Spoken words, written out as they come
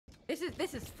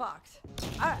This is fucked.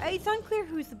 It's unclear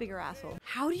who's the bigger asshole.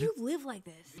 How do you live like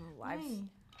this?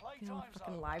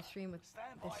 Fucking live stream with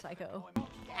this psycho.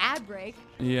 Ad break.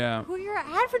 Yeah. Who are your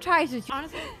advertisers?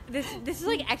 Honestly, this is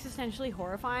like existentially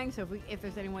horrifying. So if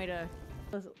there's any way to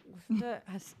listen to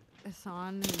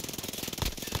Hasan,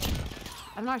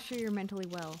 I'm not sure you're mentally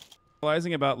well.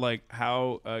 Realizing about like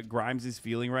how Grimes is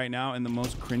feeling right now in the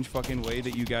most cringe fucking way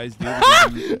that you guys do.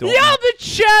 You the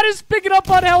chat is picking up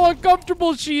on how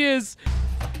uncomfortable she is.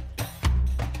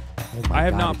 Oh I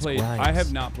have not played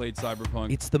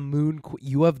Cyberpunk. It's the Moon.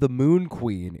 You have the Moon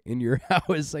Queen in your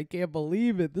house. I can't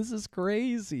believe it. This is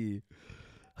crazy.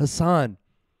 Hasan,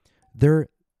 they're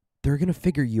gonna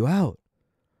figure you out.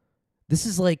 This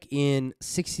is like in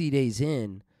 60 Days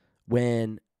In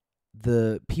when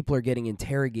the people are getting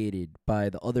interrogated by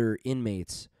the other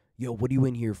inmates. Yo, what are you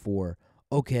in here for?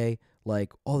 Okay,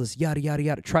 like all this yada yada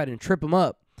yada. Try to trip him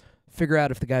up. Figure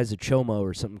out if the guy's a chomo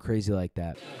or something crazy like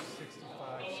that.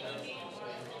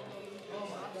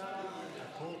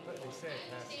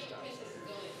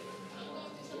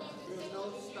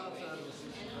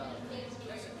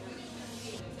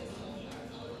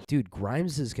 Dude,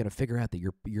 Grimes is gonna figure out that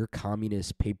your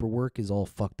communist paperwork is all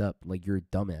fucked up. Like you're a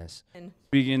dumbass.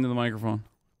 Speak into the microphone.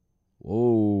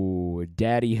 Whoa,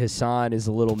 Daddy Hasan is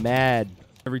a little mad.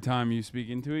 Every time you speak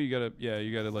into it, you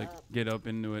gotta like get up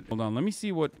into it. Hold on, let me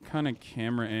see what kind of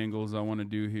camera angles I want to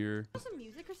do here. Some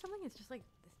music or something? It's just like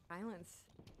the silence.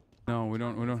 No, we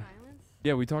don't. Silence?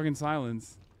 Yeah, we talk in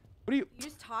silence. What are you? You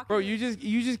just talk. Bro, you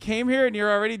just came here and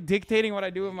you're already dictating what I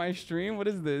do with my stream. What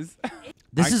is this?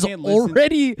 This is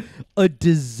already a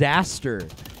disaster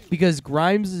because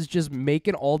Grimes is just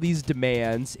making all these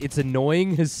demands. It's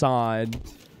annoying Hasan.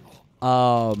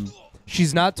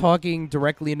 She's not talking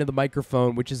directly into the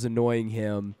microphone, which is annoying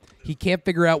him. He can't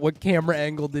figure out what camera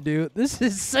angle to do. This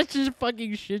is such a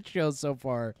fucking shit show so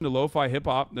far. The lo-fi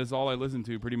hip-hop, that's all I listen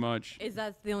to pretty much. Is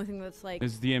that the only thing that's like...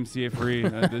 It's DMCA free,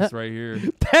 this right here.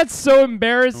 That's so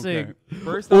embarrassing. Okay.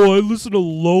 First I listen to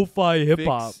lo-fi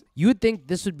hip-hop. Fix. You would think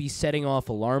this would be setting off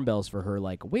alarm bells for her,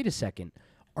 like, wait a second.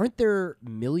 Aren't there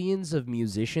millions of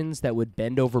musicians that would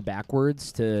bend over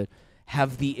backwards to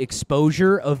have the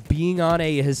exposure of being on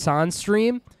a Hasan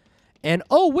stream? And,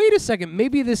 oh, wait a second,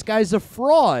 maybe this guy's a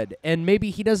fraud, and maybe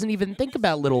he doesn't even think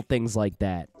about little things like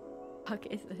that. Fuck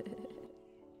is it?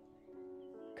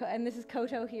 And this is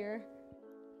Koto here.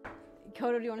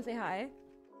 Koto, do you want to say hi?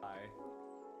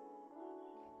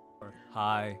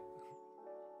 Hi.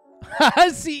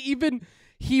 See, even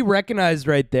he recognized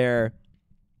right there,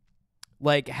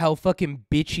 like, how fucking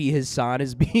bitchy Hasan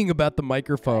is being about the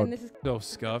microphone. And this is so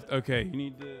scuffed. Okay, you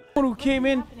need to... One who came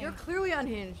in... You're clearly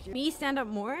unhinged. Me stand up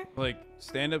more? Like,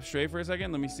 stand up straight for a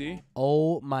second. Let me see.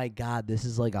 Oh, my God. This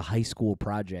is like a high school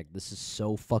project. This is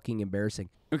so fucking embarrassing.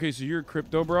 Okay, so you're a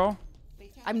crypto bro?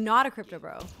 I'm not a crypto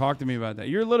bro. Talk to me about that.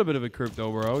 You're a little bit of a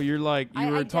crypto bro. You're like,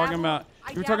 you were talking about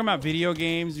video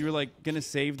games. You were like going to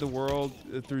save the world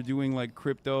through doing like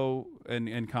crypto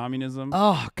and communism.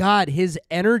 Oh, God. His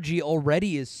energy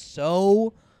already is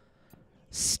so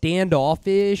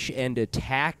standoffish and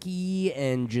attacky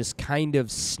and just kind of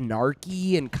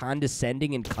snarky and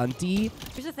condescending and cunty.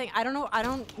 Here's the thing. I don't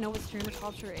know what streamer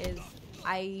culture is.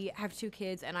 I have 2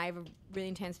 kids and I have a really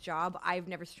intense job. I've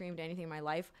never streamed anything in my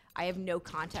life. I have no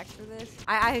context for this.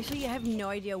 I actually have no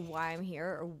idea why I'm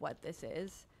here or what this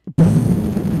is.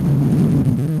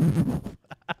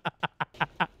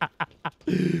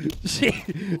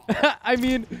 I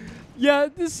mean, yeah,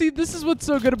 this is what's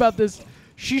so good about this.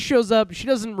 She shows up. She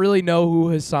doesn't really know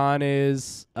who Hasan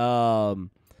is.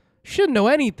 She didn't know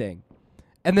anything.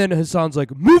 And then Hasan's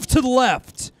like, move to the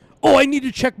left. Oh, I need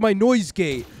to check my noise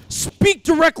gate. Speak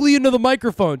directly into the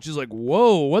microphone. She's like,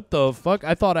 whoa, what the fuck?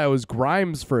 I thought I was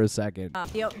Grimes for a second.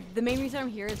 The main reason I'm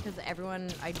here is because everyone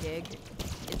I dig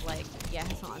is like, yeah,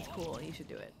 Hasan's cool. You should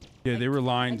do it. Yeah, like, they were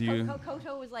lying to you.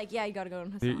 Koto was like, yeah, you got to go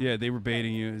on Hasan. Yeah, they were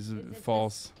baiting you. It's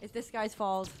false. It's this guy's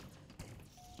fault.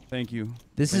 Thank you.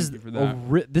 This Thank you for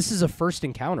that. This is a first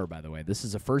encounter, by the way. This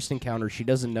is a first encounter. She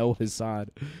doesn't know Hasan.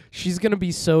 She's going to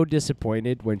be so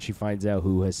disappointed when she finds out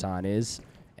who Hasan is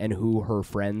and who her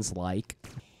friends like.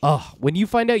 When you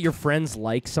find out your friends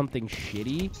like something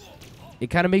shitty, it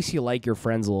kind of makes you like your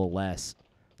friends a little less.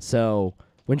 So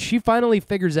when she finally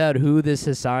figures out who this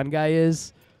Hasan guy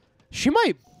is, she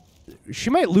might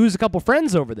lose a couple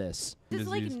friends over this. This is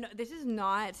like this is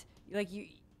not like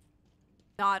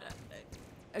not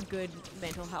a good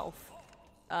mental health.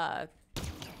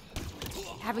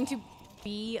 Having to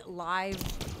be live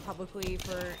publicly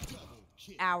for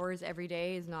hours every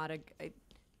day is not a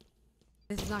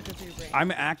This is not good for your brain.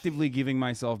 I'm actively giving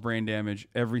myself brain damage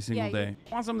every single Yeah, day.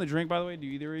 Want something to drink, by the way? Do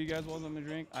either of you guys want something to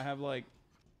drink? I have like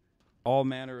all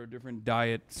manner of different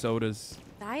diet sodas.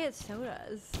 Diet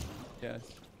sodas. Yes.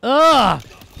 Ugh!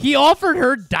 He offered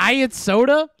her diet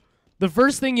soda? The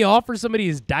first thing you offer somebody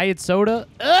is diet soda?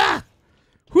 Ugh!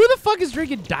 Who the fuck is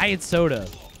drinking diet soda?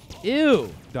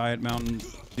 Ew. Diet Mountain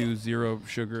Dew, zero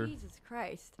sugar. Jesus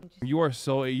Christ.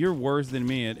 You're worse than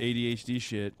me at ADHD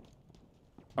shit.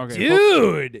 Okay.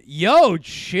 Dude! Yo,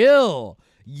 chill.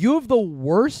 You have the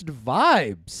worst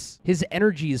vibes. His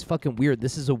energy is fucking weird.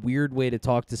 This is a weird way to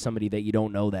talk to somebody that you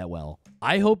don't know that well.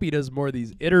 I hope he does more of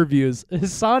these interviews.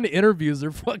 Hasan interviews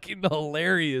are fucking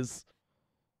hilarious.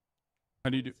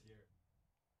 How do you do?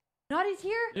 Nadia's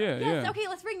here? Yeah, yes, yeah. Okay,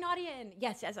 let's bring Nadia in.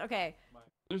 Yes, okay.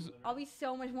 There's, I'll be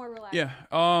so much more relaxed. yeah.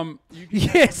 You can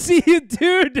Yeah, see,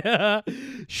 dude.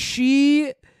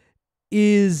 She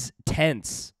is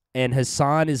tense, and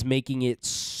Hasan is making it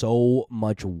so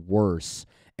much worse.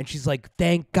 And she's like,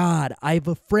 thank God, I have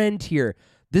a friend here.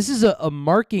 This is a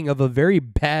marking of a very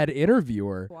bad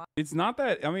interviewer. It's not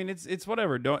that. I mean, it's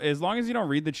whatever. Don't, as long as you don't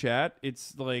read the chat,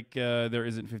 it's like there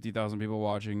isn't 50,000 people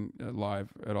watching live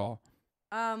at all.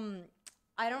 I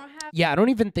don't have. Yeah, I don't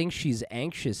even think she's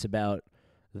anxious about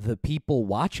the people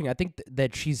watching. I think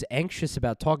that she's anxious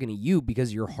about talking to you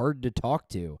because you're hard to talk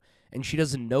to, and she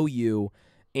doesn't know you,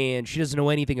 and she doesn't know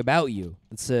anything about you.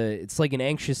 It's like an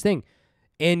anxious thing,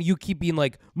 and you keep being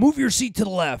like, move your seat to the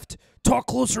left, talk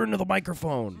closer into the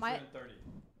microphone.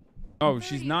 Oh,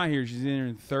 she's not here. She's in here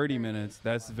in 30 minutes.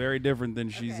 That's very different than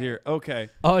she's here. Okay.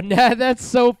 Oh, nah, that's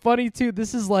so funny too.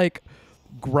 This is like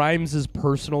Grimes'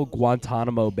 personal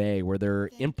Guantanamo Bay, where they're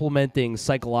implementing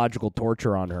psychological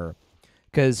torture on her.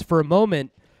 Because for a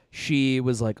moment, she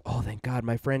was like, oh, thank God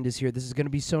my friend is here. This is going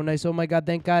to be so nice. Oh, my God,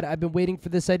 thank God. I've been waiting for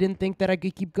this. I didn't think that I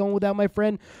could keep going without my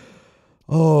friend.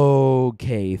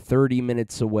 Okay, 30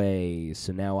 minutes away.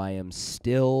 So now I am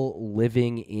still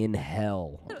living in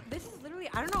hell. This is literally,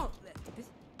 I don't know. This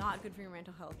is not good for your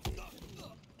mental health, dude.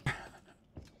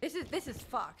 This is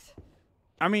fucked.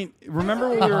 I mean, remember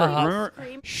when we were.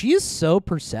 She is so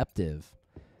perceptive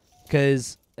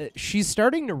because she's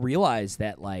starting to realize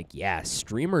that, like, yeah,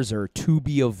 streamers are to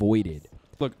be avoided.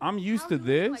 Look, I'm used to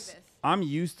this. I'm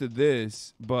used to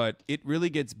this, but it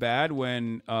really gets bad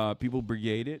when people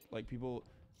brigade it. Like, people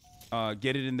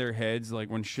get it in their heads, like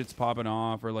when shit's popping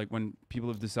off, or like when people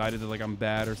have decided that like I'm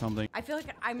bad or something. I feel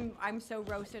like I'm so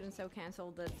roasted and so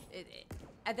canceled that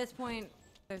at this point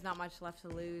there's not much left to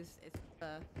lose. It's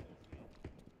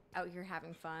out here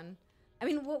having fun. I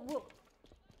mean, we'll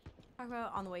talk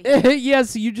about on the way here. Yeah,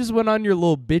 so you just went on your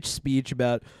little bitch speech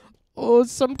about, oh,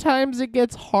 sometimes it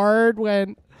gets hard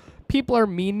when people are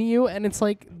mean to you, and it's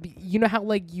like, you know how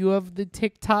like you have the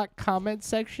TikTok comment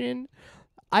section?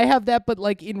 I have that, but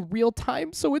like in real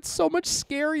time, so it's so much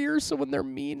scarier. So when they're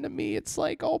mean to me, it's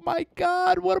like, oh my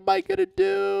God, what am I gonna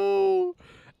do?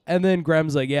 And then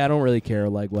Graham's like, yeah, I don't really care.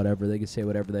 Like, whatever. They can say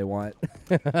whatever they want.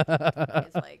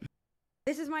 It's like,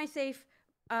 this is my safe,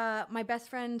 my best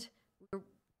friend.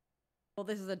 Well,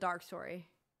 this is a dark story.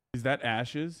 Is that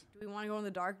Ashes? Do we want to go in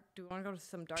the dark? Do we want to go to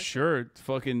some dark? Sure,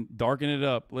 fucking darken it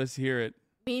up. Let's hear it.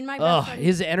 Me and my best friend.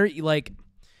 His energy, like,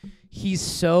 he's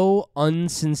so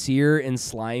unsincere and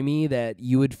slimy that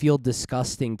you would feel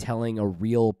disgusting telling a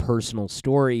real personal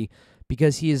story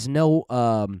because he has no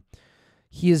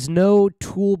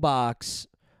toolbox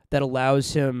that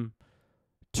allows him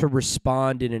to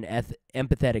respond in an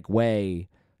empathetic way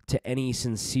to any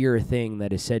sincere thing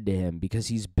that is said to him because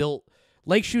he's built,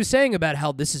 like she was saying about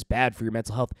how this is bad for your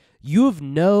mental health. You have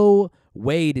no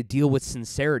way to deal with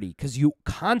sincerity because you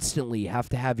constantly have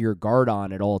to have your guard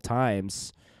on at all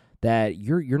times that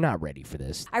you're not ready for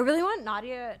this. I really want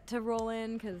Nadia to roll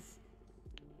in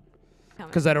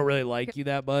because I don't really like you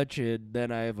that much, and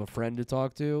then I have a friend to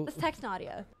talk to. Let's text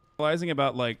Nadia. Realizing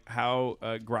about like how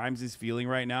Grimes is feeling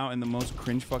right now in the most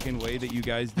cringe fucking way that you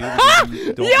guys do. Yeah,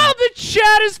 the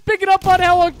chat is picking up on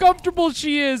how uncomfortable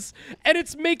she is, and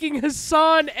it's making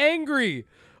Hasan angry.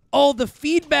 Oh, the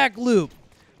feedback loop.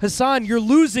 Hasan, you're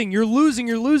losing.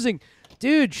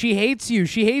 Dude, she hates you.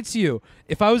 She hates you.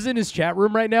 If I was in his chat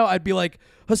room right now, I'd be like,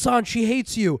 Hasan, she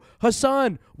hates you.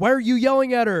 Hasan, why are you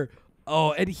yelling at her?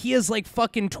 Oh, and he has like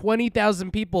fucking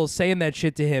 20,000 people saying that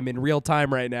shit to him in real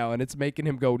time right now, and it's making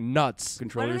him go nuts.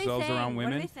 Control yourselves around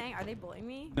women. What are they saying? Are they bullying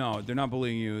me? No, they're not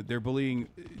bullying you. They're bullying.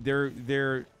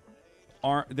 They're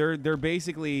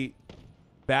basically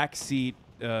backseat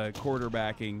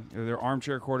quarterbacking. They're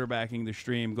armchair quarterbacking the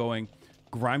stream, going,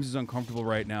 Grimes is uncomfortable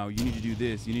right now. You need to do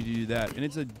this. You need to do that. And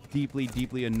it's a deeply,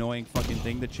 deeply annoying fucking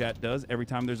thing the chat does every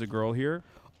time there's a girl here.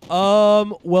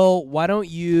 Well, why don't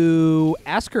you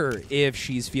ask her if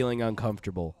she's feeling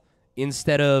uncomfortable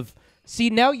instead of see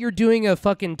now you're doing a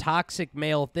fucking toxic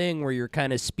male thing where you're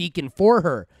kind of speaking for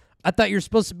her. I thought you're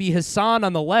supposed to be Hasan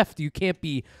on the left. You can't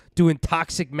be doing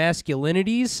toxic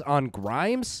masculinities on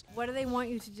Grimes. What do they want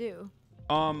you to do?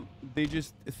 They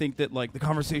just think that like the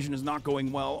conversation is not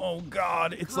going well. Oh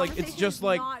God, it's like it's just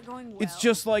like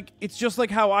it's just like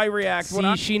how I react.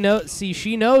 when She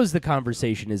knows the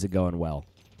conversation isn't going well.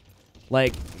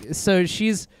 Like, so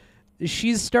she's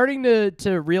starting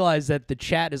to realize that the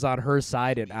chat is on her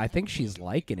side, and I think she's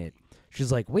liking it.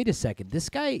 She's like, wait a second, this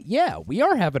guy, yeah, we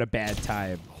are having a bad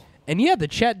time. And yeah, the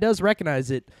chat does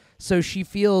recognize it, so she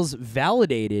feels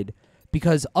validated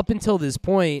because up until this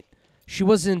point, she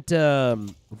wasn't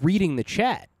reading the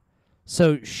chat.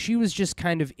 So she was just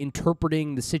kind of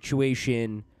interpreting the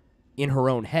situation in her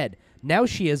own head. Now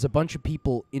she has a bunch of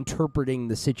people interpreting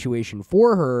the situation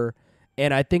for her,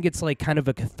 and I think it's like kind of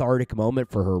a cathartic moment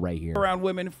for her right here. around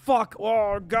women, fuck,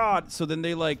 oh God. So then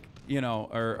they like, you know,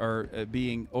 are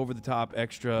being over the top,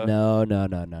 extra. No,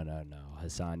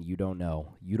 Hasan, you don't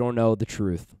know. You don't know the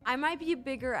truth. I might be a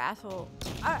bigger asshole.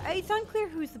 It's unclear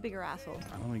who's the bigger asshole.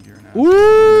 I don't think you're an asshole.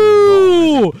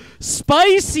 Ooh,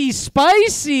 spicy.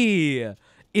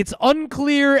 It's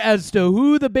unclear as to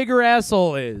who the bigger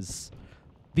asshole is.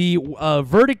 The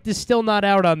verdict is still not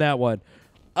out on that one.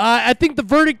 I think the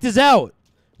verdict is out.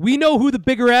 We know who the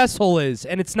bigger asshole is,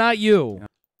 and it's not you.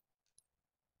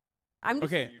 I'm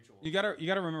just, Okay, you gotta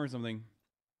remember something.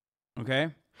 Okay,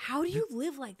 how do you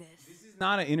live like this? this is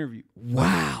not an interview.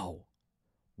 Wow.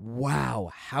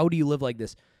 How do you live like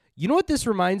this? You know what this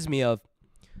reminds me of?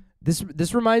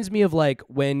 This reminds me of like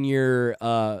when you're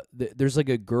there's like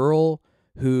a girl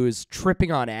who's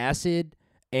tripping on acid,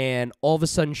 and all of a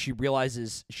sudden she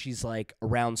realizes she's like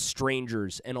around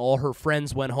strangers and all her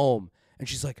friends went home, and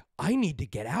she's like, I need to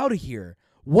get out of here.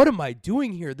 What am I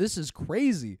doing here? This is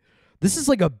crazy. This is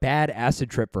like a bad acid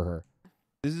trip for her.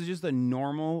 This is just a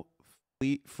normal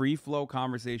free flow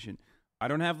conversation. I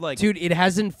don't have like Dude, it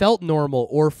hasn't felt normal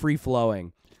or free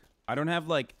flowing. I don't have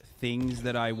like things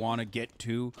that I want to get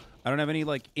to. I don't have any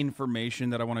like information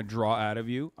that I want to draw out of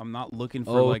you. I'm not looking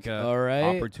for like a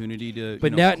opportunity to.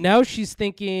 But now she's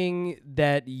thinking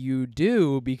that you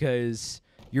do because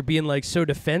you're being like so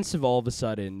defensive all of a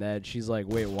sudden that she's like,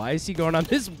 wait, why is he going on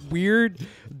this weird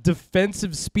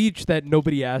defensive speech that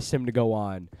nobody asked him to go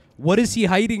on? What is he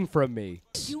hiding from me?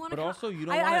 But also, you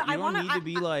don't need to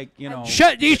be like, you know.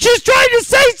 Shut! She's trying to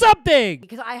say something.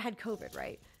 Because I had COVID,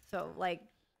 right? So like,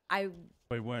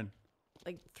 Wait, when?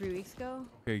 like 3 weeks ago.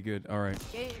 Okay, good. All right.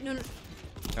 Yeah, no.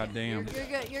 God damn.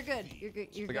 You're good.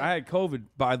 Like, I had COVID,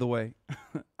 by the way.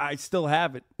 I still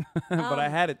have it, but I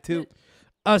had it too.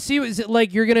 See, is it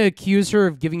like you're gonna accuse her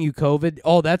of giving you COVID?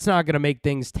 Oh, that's not gonna make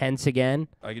things tense again.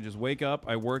 I can just wake up,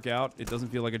 I work out. It doesn't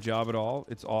feel like a job at all.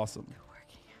 It's awesome.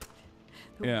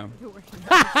 Yeah.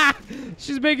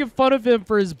 She's making fun of him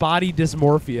for his body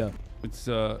dysmorphia. It's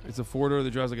a 4-door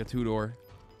that drives like a 2-door.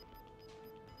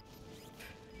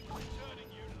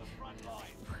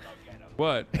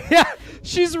 What? Yeah,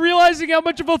 she's realizing how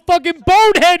much of a fucking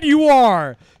bonehead you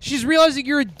are. She's realizing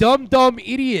you're a dumb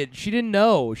idiot. She didn't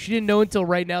know. She didn't know until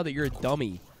right now that you're a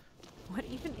dummy. What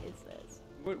even is this?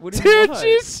 What Dude,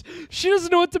 she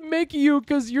doesn't know what to make of you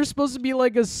because you're supposed to be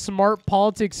like a smart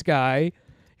politics guy.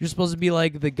 You're supposed to be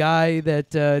like the guy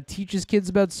that teaches kids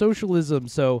about socialism.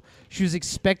 So she was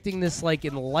expecting this like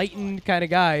enlightened kind of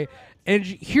guy, and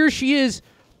here she is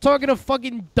talking to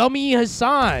fucking dummy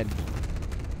Hasan.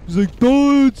 He's like,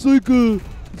 duh, it's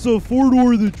a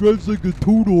 4-door that drives like a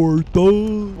 2-door,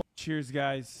 duh. Cheers,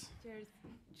 guys.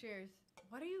 Cheers.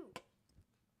 What are you?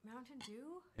 Mountain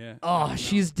Dew? Yeah. Oh,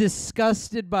 she's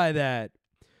disgusted by that.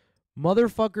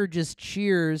 Motherfucker just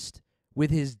cheers with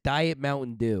his Diet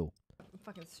Mountain Dew. I'm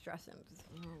fucking stressing.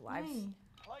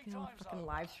 Fucking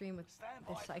live stream with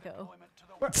this psycho.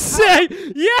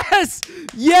 Yes!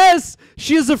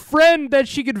 She has a friend that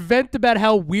she could vent about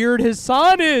how weird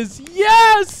Hasan is.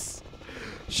 Yes!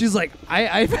 She's like,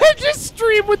 I just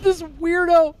stream with this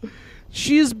weirdo.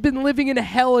 She has been living in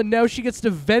hell, and now she gets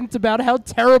to vent about how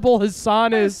terrible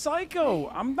Hasan is. Psycho.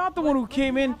 I'm not the one who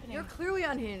came in. You're clearly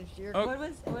unhinged. What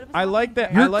was I like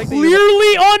that. You're I like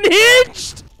clearly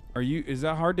unhinged. Are you? Is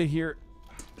that hard to hear?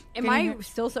 Am I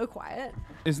still so quiet?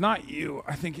 It's not you.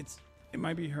 I think it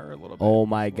might be her a little bit. Oh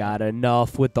my God!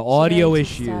 Enough with the audio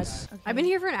issues. Okay. I've been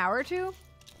here for an hour or two.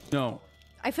 No.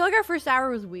 I feel like our first hour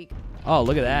was weak. Oh,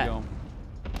 look at that. You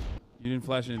didn't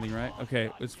flash anything, right? Okay,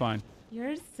 it's fine.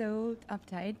 You're so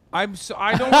uptight. I don't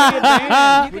want to get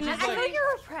banned. Which is I feel like,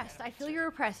 you're repressed. I feel you're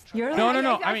repressed. You're no.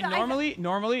 I I mean,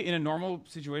 normally in a normal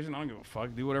situation, I don't give a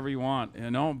fuck. Do whatever you want, you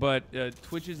know. But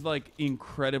Twitch is like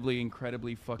incredibly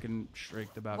fucking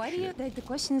strict about Why do shit. you? The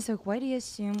question is like, why do you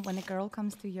assume when a girl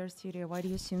comes to your studio, why do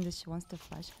you assume that she wants to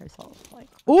flash herself? Like,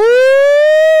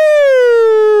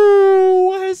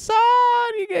 Ooh, Hasan,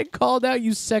 you get called out,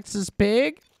 you sexist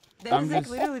pig. that was like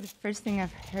literally the first thing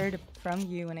I've heard from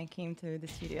you when I came to the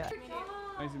studio.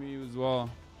 Nice to meet you as well.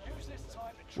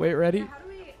 Wait, ready?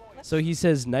 So he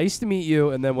says, "Nice to meet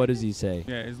you," and then what does he say?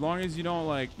 Yeah, as long as you don't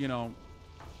like,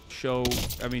 show.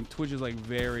 I mean, Twitch is like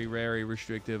very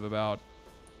restrictive about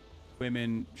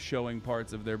women showing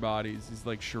parts of their bodies. It's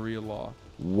like Sharia law.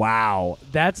 Wow,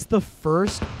 that's the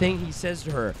first thing he says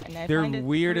to her. And I They're find it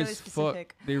weird really as fuck.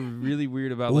 specific. They're really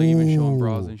weird about like even showing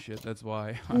bras Ooh. and shit. That's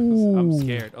why I'm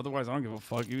scared. Otherwise, I don't give a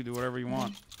fuck. You do whatever you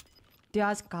want. Do you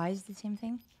ask guys the same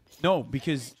thing? No,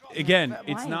 because again, But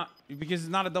it's why? not because it's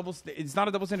not a double. It's not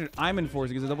a double standard I'm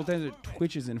enforcing. It's a double standard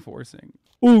Twitch is enforcing.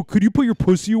 Oh, could you put your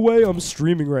pussy away? I'm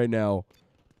streaming right now.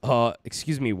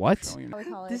 Excuse me, what? Showing- We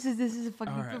call it. This is a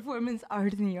fucking Alright. performance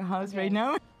art in your house right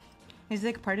now. Is it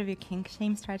like part of your kink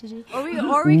shame strategy? Or we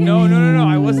can. No.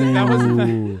 I wasn't. That wasn't.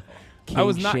 Ooh, I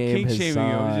was not shame kink shaming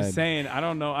you. I was Hasan. just saying. I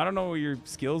don't know what your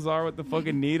skills are with the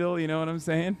fucking needle. You know what I'm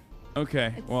saying?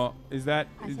 Okay. Well, is that?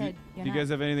 I Do said, you you're guys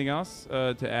have anything else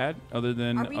to add other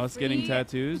than Are we us getting free?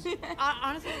 tattoos?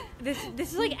 Honestly, this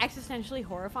is like existentially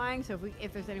horrifying. So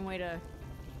if there's any way to.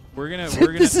 We're gonna.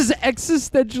 This is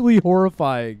existentially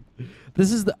horrifying.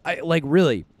 This is like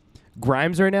really,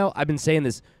 Grimes right now. I've been saying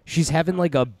this. She's having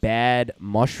like a bad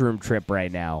mushroom trip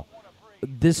right now.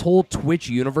 This whole Twitch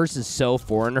universe is so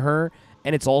foreign to her,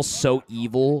 and it's all so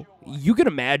evil. You can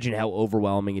imagine how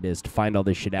overwhelming it is to find all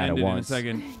this shit out end at it once. in a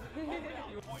second.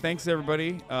 Thanks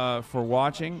everybody for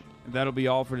watching. That'll be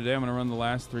all for today. I'm gonna run the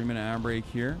last 3-minute ad break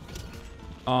here.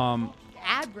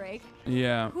 Ad break.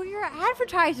 Yeah. Who are your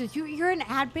advertisers? You're an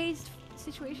ad-based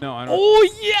situation. No, I don't. Oh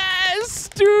yes,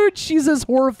 dude. She's as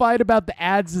horrified about the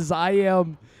ads as I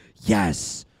am.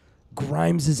 Yes,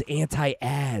 Grimes is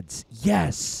anti-ads.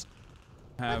 Yes.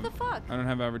 Have, What the fuck? I don't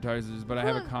have advertisers, but I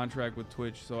have a Look. contract with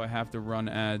Twitch, so I have to run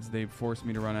ads. They forced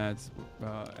me to run ads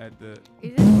at the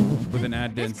Is this, with an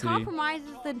ad this density. compromises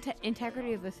the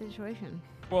integrity of the situation.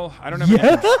 Well, I don't have.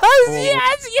 Yes,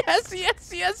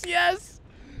 an yes.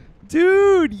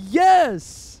 Dude,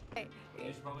 yes.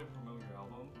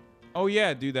 Oh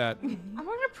yeah, do that. I'm not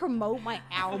gonna promote my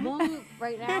album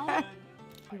right now.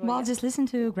 Well, just listen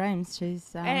to Grimes.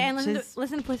 She's and she's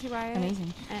listen to Pussy Riot.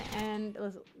 amazing. And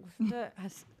listen to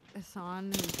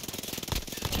Hasan.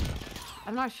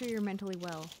 I'm not sure you're mentally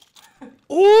well.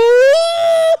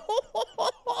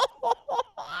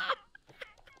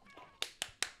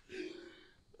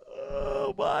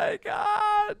 Oh my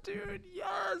god, dude,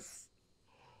 yes.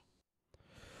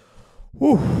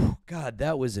 Whew, God,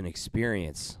 that was an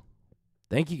experience.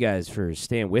 Thank you guys for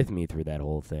staying with me through that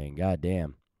whole thing. God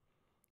damn.